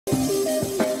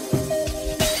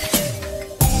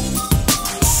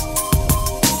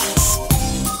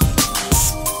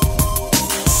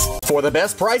For the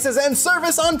best prices and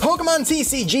service on Pokemon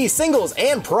TCG singles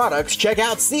and products, check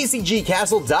out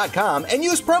ccgcastle.com and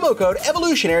use promo code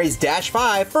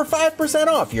Evolutionaries-5 for 5%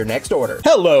 off your next order.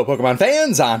 Hello, Pokemon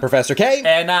fans. I'm Professor K.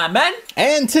 And I'm Ben.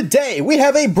 And today we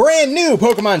have a brand new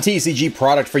Pokemon TCG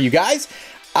product for you guys.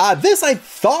 This I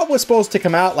thought was supposed to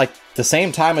come out like the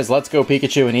same time as Let's Go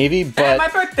Pikachu and Eevee, but... And my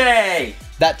birthday!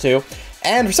 That too.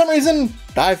 And for some reason,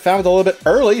 I found it a little bit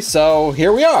early, so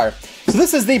here we are. So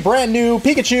this is the brand new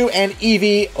Pikachu and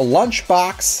Eevee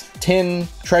lunchbox tin,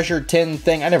 treasure tin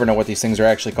thing. I never know what these things are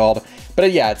actually called.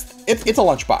 But yeah, it's a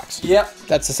lunchbox. Yep.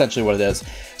 That's essentially what it is.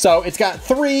 So it's got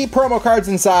 3 promo cards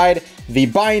inside, the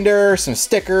binder, some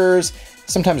stickers.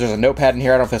 Sometimes there's a notepad in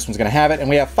here. I don't know if this one's going to have it. And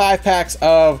we have 5 packs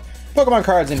of Pokemon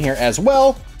cards in here as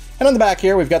well. And on the back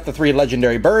here, we've got the 3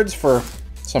 legendary birds for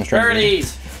some strange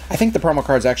reason. I think the promo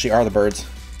cards actually are the birds.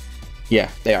 Yeah,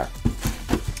 they are.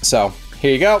 So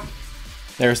here you go.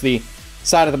 There's the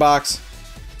side of the box.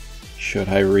 Should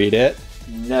I read it?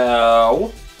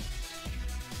 No.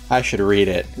 I should read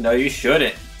it. No, you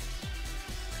shouldn't.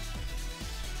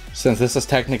 Since this is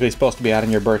technically supposed to be out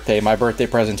on your birthday, my birthday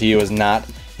present to you is not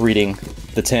reading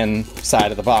the tin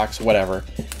side of the box, whatever.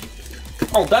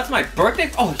 Oh, that's my birthday?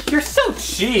 Oh, you're so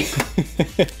cheap.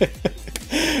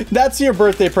 That's your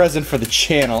birthday present for the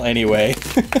channel anyway.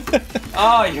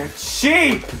 Oh, you're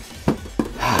cheap.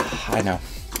 I know.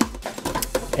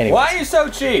 Anyways. Why are you so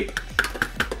cheap?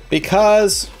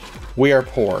 Because we are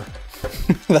poor.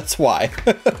 That's why.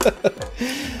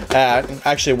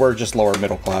 Actually, we're just lower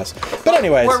middle class. But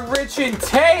anyways. We're rich in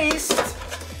taste.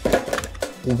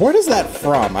 Where is that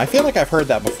from? I feel like I've heard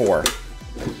that before.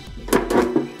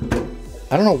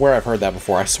 I don't know where I've heard that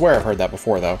before. I swear I've heard that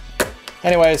before, though.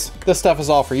 Anyways, this stuff is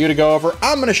all for you to go over.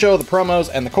 I'm going to show the promos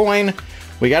and the coin.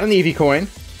 We got an Eevee coin.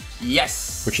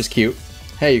 Yes. Which is cute.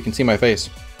 Hey, you can see my face.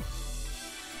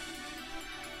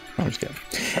 I'm just kidding.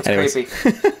 That's anyways.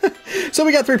 creepy. So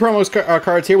we got 3 promos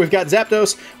cards here. We've got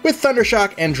Zapdos with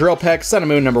Thundershock and Drill Peck, Sun and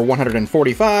Moon number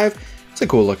 145. It's a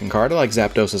cool looking card. I like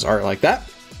Zapdos' art like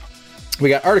that. We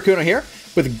got Articuno here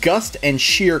with Gouhst and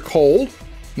Sheer Cold,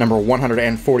 number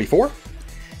 144.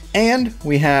 And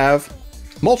we have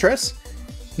Moltres,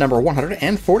 number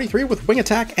 143 with Wing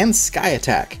Attack and Sky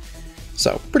Attack.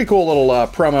 So pretty cool little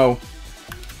promo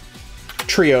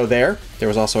trio there. There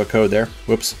was also a code there.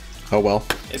 Whoops. Oh well.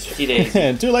 It's 50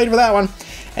 days. Too late for that one.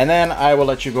 And then I will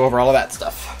let you go over all of that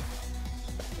stuff.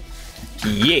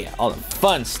 Yeah, all the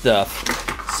fun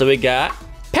stuff. So we got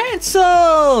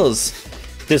pencils.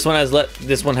 This one has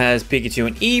Pikachu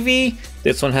and Eevee.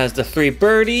 This one has the 3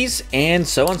 birdies, and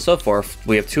so on and so forth.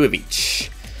 We have 2 of each.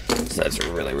 So that's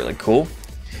really, really cool.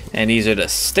 And these are the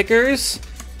stickers.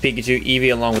 Pikachu,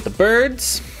 Eevee, along with the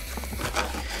birds.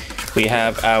 We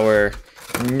have our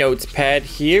notes pad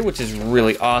here, which is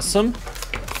really awesome.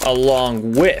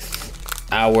 Along with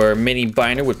our mini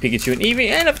binder with Pikachu and Eevee,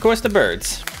 and of course the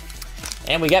birds.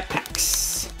 And we got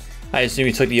packs. I assume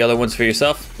you took the other ones for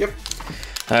yourself? Yep.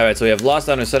 Alright, so we have Lost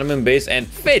Honor, Sun and Moon base, and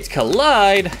Fates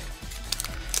Collide.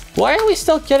 Why are we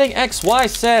still getting XY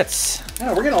sets?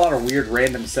 Yeah, we're getting a lot of weird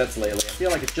random sets lately. I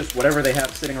feel like it's just whatever they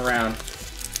have sitting around.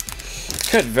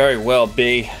 Could very well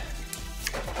be.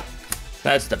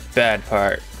 That's the bad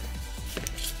part.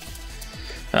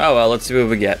 Oh well, let's see what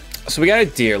we get. So we got a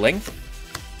Deerling,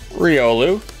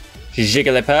 Riolu,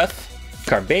 Jigglypuff,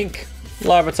 Carbink,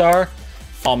 Larvitar,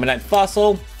 Almanite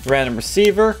Fossil, Random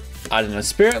Receiver, Idolin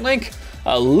Spirit Link,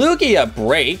 a Lugia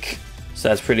Break, so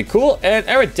that's pretty cool, and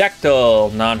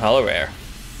Aerodactyl, non-holo rare.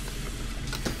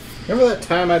 Remember that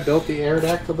time I built the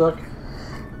Aerodactyl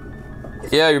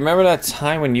deck? Yeah, you remember that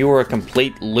time when you were a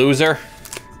complete loser?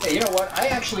 Hey, you know what? I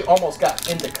actually almost got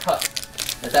into cut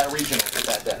at that regional with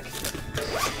that deck.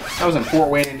 I was in Fort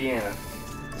Wayne, Indiana.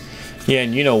 Yeah,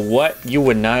 and you know what? You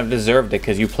would not have deserved it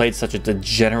because you played such a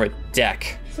degenerate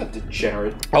deck. It's not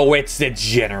degenerate. Oh, it's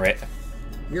degenerate.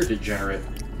 You're degenerate.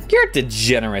 You're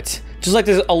degenerate. Just like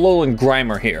there's Alolan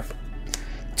Grimer here.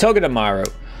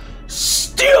 Togedemaru,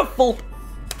 Steelful,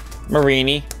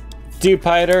 Marini,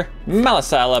 Dewpider,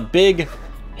 Malasala, Big,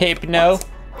 Hypno,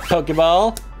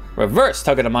 Pokeball, Reverse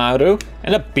Togedemaru,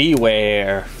 and a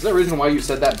Beware. Is there a reason why you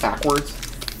said that backwards?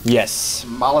 Yes.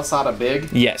 Malasada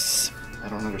Big? Yes. I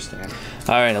don't understand.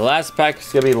 Alright, the last pack is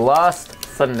going to be Lost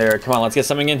Thunder. Come on, let's get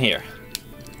something in here.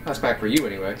 Last pack for you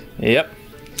anyway. Yep.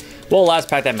 Well, last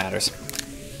pack that matters.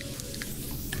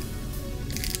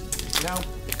 You know,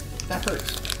 that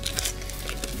hurts.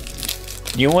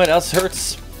 You know what else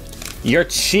hurts? Your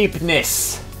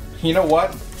cheapness. You know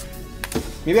what?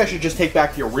 Maybe I should just take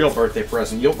back your real birthday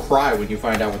present. You'll cry when you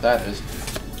find out what that is.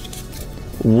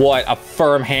 What, a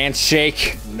firm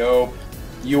handshake? Nope.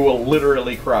 You will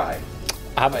literally cry.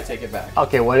 I might take it back.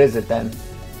 Okay, what is it then?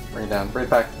 Bring it down. Bring it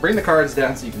back. Bring the cards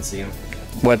down so you can see them.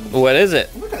 What is it?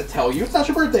 I'm not gonna tell you. It's not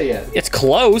your birthday yet. It's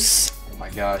close. Oh my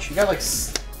gosh. You got like,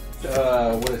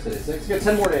 what is it? You got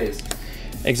 10 more days.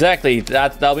 Exactly.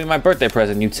 That'll be my birthday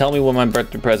present. You tell me when my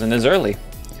birthday present is early.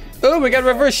 Oh, we got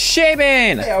reverse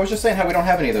Shaman. Hey, I was just saying how we don't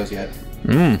have any of those yet.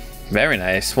 Very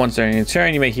nice. Once during your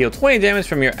turn, you may heal 20 damage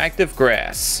from your active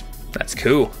grass. That's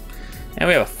cool. And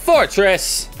we have a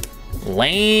fortress.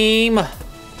 Lame.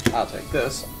 I'll take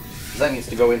this. That needs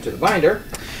to go into the binder.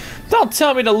 Don't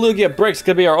tell me the Lugia Break's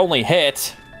gonna be our only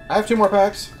hit. I have 2 more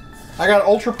packs. I got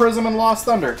Ultra Prism and Lost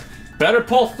Thunder. Better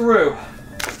pull through.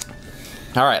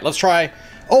 All right, let's try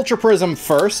Ultra Prism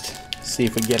first. See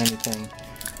if we get anything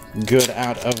good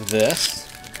out of this.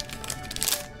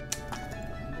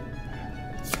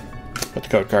 Put the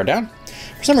code card down.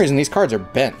 For some reason, these cards are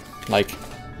bent, like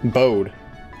bowed.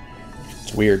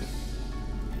 It's weird.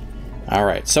 All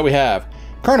right, so we have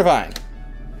Carnivine,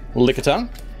 Lickitung,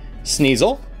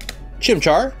 Sneasel,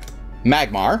 Chimchar,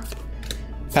 Magmar,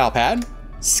 Palpad,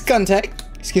 Skuntank,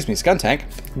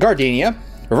 Gardenia,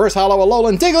 Reverse Hollow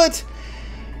Alolan Diglett,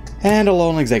 and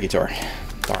Alolan Exeggutor.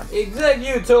 Darn.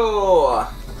 Exeggutor.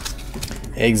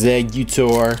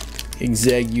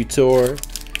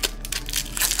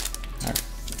 Right.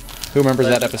 Who remembers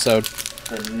that episode?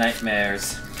 The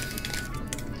nightmares.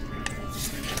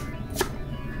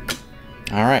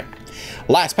 All right.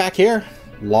 Last pack here.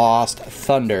 Lost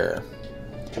Thunder.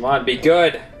 Come on, be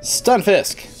good.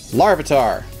 Stunfisk,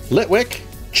 Larvitar, Litwick,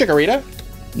 Chikorita,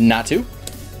 Natu,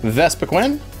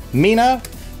 Vespiquen, Mina,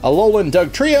 Alolan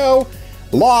Dugtrio,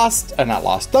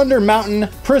 Thunder Mountain,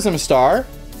 Prism Star,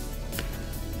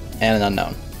 and an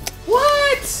unknown.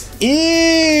 What? Ew!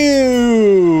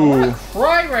 I want to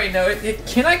cry right now.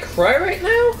 Can I cry right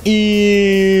now?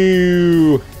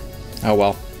 Ew! Oh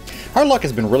well. Our luck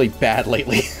has been really bad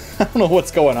lately. I don't know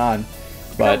what's going on.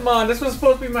 But come on, this was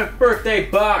supposed to be my birthday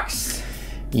box.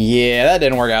 Yeah, that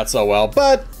didn't work out so well.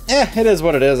 But, it is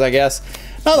what it is, I guess.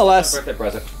 Nonetheless, Birthday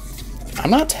present. I'm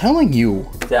not telling you.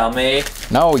 Tell me.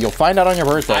 No, you'll find out on your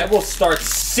birthday. I will start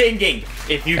singing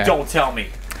if you don't tell me.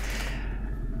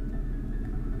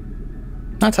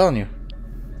 Not telling you.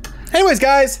 Anyways,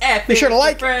 guys, be sure to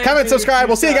like, comment, subscribe.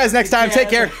 We'll see you guys next time. Take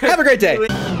care. Have a great day.